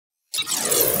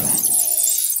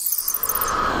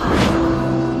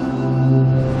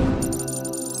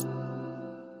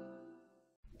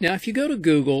Now, if you go to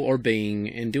Google or Bing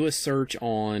and do a search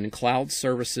on cloud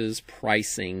services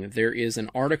pricing, there is an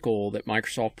article that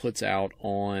Microsoft puts out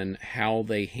on how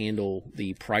they handle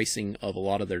the pricing of a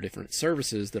lot of their different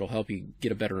services that'll help you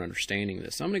get a better understanding of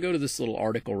this. So I'm going to go to this little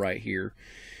article right here,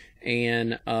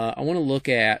 and I want to look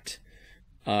at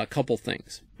a couple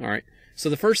things. All right. So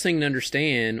the first thing to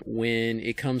understand when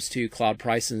it comes to cloud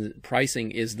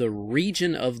pricing is the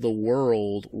region of the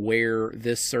world where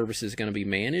this service is going to be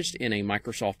managed in a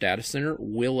Microsoft data center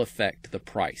will affect the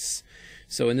price.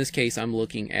 So in this case, I'm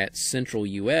looking at Central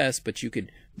US, but you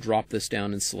could drop this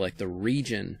down and select the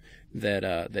region that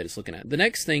it's looking at. The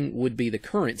next thing would be the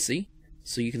currency.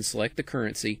 So you can select the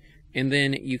currency, and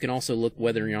then you can also look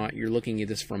whether or not you're looking at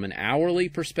this from an hourly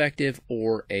perspective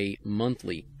or a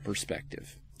monthly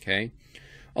perspective. Okay.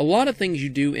 A lot of things you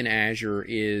do in Azure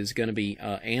is going to be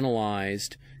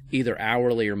analyzed either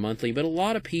hourly or monthly, but a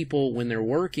lot of people, when they're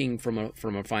working from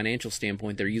a financial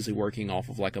standpoint, they're usually working off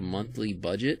of like a monthly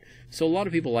budget. So a lot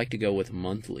of people like to go with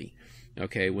monthly,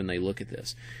 okay, when they look at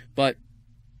this. But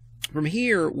from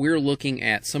here, we're looking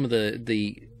at some of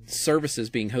the services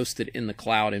being hosted in the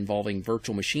cloud involving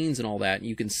virtual machines and all that.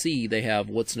 You can see they have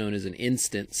what's known as an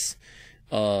instance.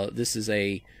 This is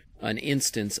an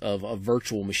instance of a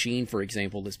virtual machine, for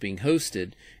example, that's being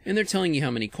hosted, and they're telling you how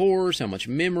many cores, how much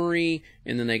memory,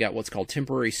 and then they got what's called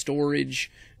temporary storage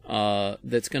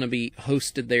that's going to be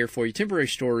hosted there for you. Temporary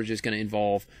storage is going to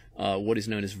involve what is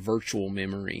known as virtual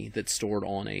memory that's stored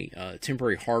on a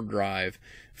temporary hard drive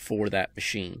for that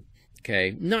machine.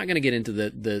 Okay, not going to get into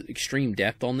the extreme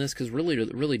depth on this because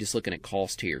really just looking at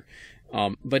cost here.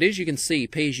 But as you can see,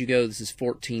 pay as you go, this is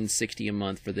 $14.60 a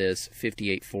month for this,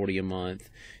 $58.40 a month.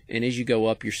 And as you go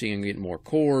up, you're seeing getting more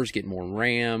cores, getting more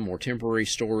RAM, more temporary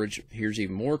storage. Here's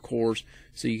even more cores.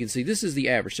 So you can see this is the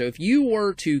average. So if you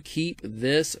were to keep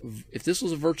this, if this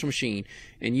was a virtual machine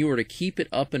and you were to keep it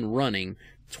up and running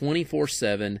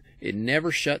 24/7, it never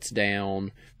shuts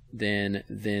down, then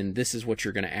this is what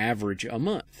you're going to average a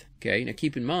month. Okay, now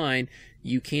keep in mind,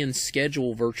 you can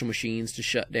schedule virtual machines to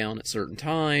shut down at certain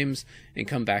times and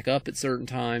come back up at certain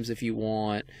times if you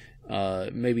want.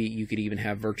 Maybe you could even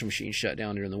have virtual machines shut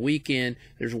down during the weekend.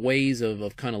 There's ways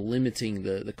of kind of limiting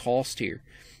the cost here.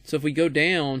 So if we go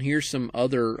down, here's some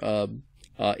other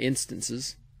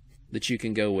instances that you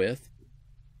can go with.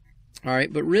 All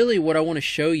right, but really what I want to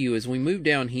show you is we move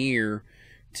down here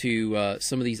to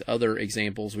some of these other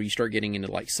examples where you start getting into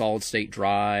like solid state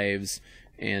drives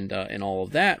and all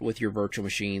of that with your virtual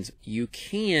machines. You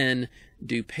can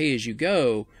do pay as you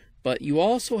go, but you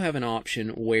also have an option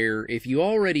where if you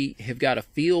already have got a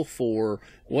feel for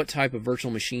what type of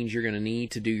virtual machines you're going to need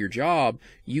to do your job,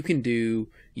 you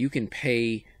can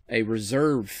pay a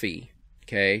reserve fee.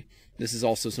 Okay, this is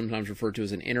also sometimes referred to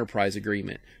as an enterprise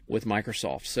agreement with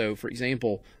Microsoft. So for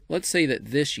example, let's say that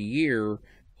this year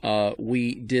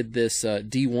we did this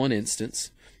D1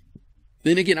 instance.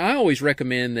 Then again, I always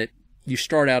recommend that you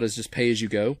start out as just pay as you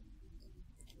go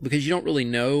because you don't really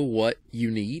know what you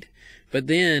need. But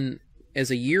then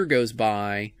as a year goes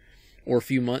by or a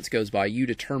few months goes by, you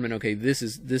determine, okay, this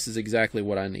is exactly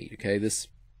what I need. Okay, this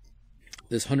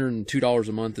 $102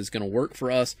 a month is going to work for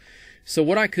us. So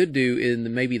what I could do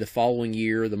in maybe the following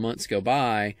year, the months go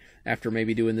by, after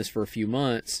maybe doing this for a few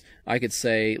months, I could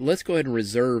say, let's go ahead and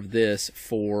reserve this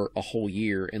for a whole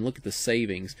year and look at the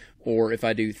savings. Or if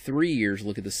I do 3 years,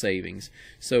 look at the savings.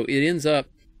 So it ends up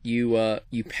you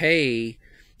pay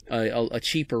a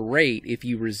cheaper rate if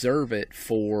you reserve it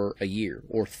for a year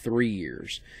or 3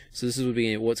 years. So this would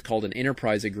be what's called an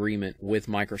enterprise agreement with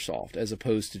Microsoft as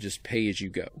opposed to just pay as you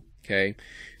go. Okay,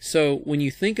 so when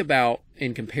you think about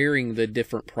and comparing the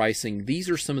different pricing, these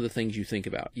are some of the things you think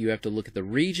about. You have to look at the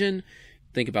region,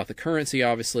 think about the currency,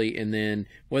 obviously, and then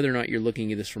whether or not you're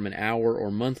looking at this from an hour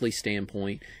or monthly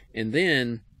standpoint, and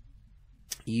then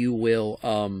you will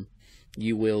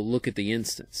look at the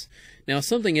instance. Now,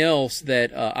 something else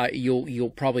that you'll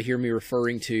probably hear me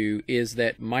referring to is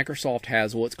that Microsoft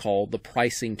has what's called the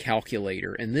pricing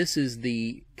calculator, and this is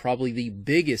probably the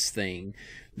biggest thing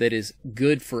that is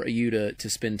good for you to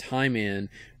spend time in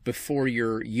before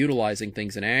you're utilizing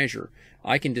things in Azure.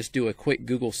 I can just do a quick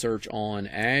Google search on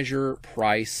Azure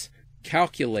Price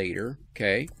Calculator.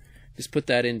 Okay, just put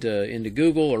that into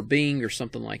Google or Bing or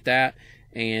something like that,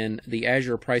 and the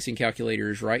Azure Pricing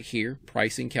Calculator is right here,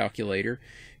 Pricing Calculator.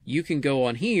 You can go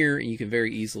on here and you can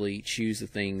very easily choose the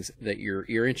things that you're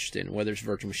interested in, whether it's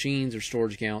virtual machines or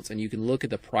storage accounts, and you can look at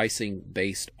the pricing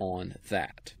based on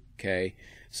that. Okay,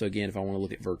 so again, if I want to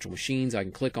look at virtual machines, I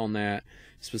can click on that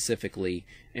specifically,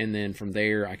 and then from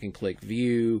there I can click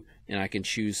View, and I can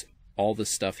choose all this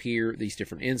stuff here, these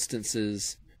different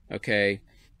instances. Okay,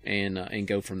 and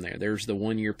go from there. There's the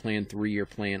 1-year plan, 3-year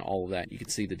plan, all of that. You can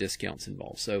see the discounts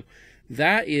involved. So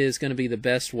that is going to be the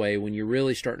best way when you're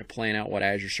really starting to plan out what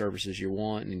Azure services you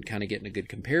want and kind of getting a good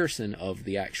comparison of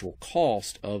the actual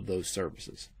cost of those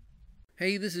services.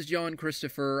 Hey, this is John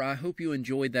Christopher. I hope you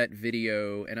enjoyed that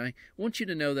video, and I want you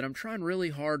to know that I'm trying really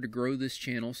hard to grow this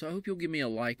channel, so I hope you'll give me a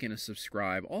like and a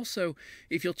subscribe. Also,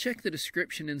 if you'll check the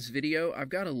description in this video, I've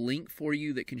got a link for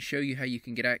you that can show you how you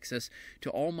can get access to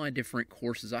all my different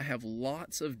courses. I have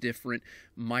lots of different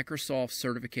Microsoft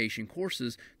certification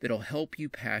courses that'll help you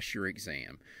pass your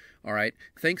exam. All right,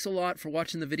 thanks a lot for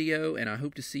watching the video, and I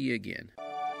hope to see you again.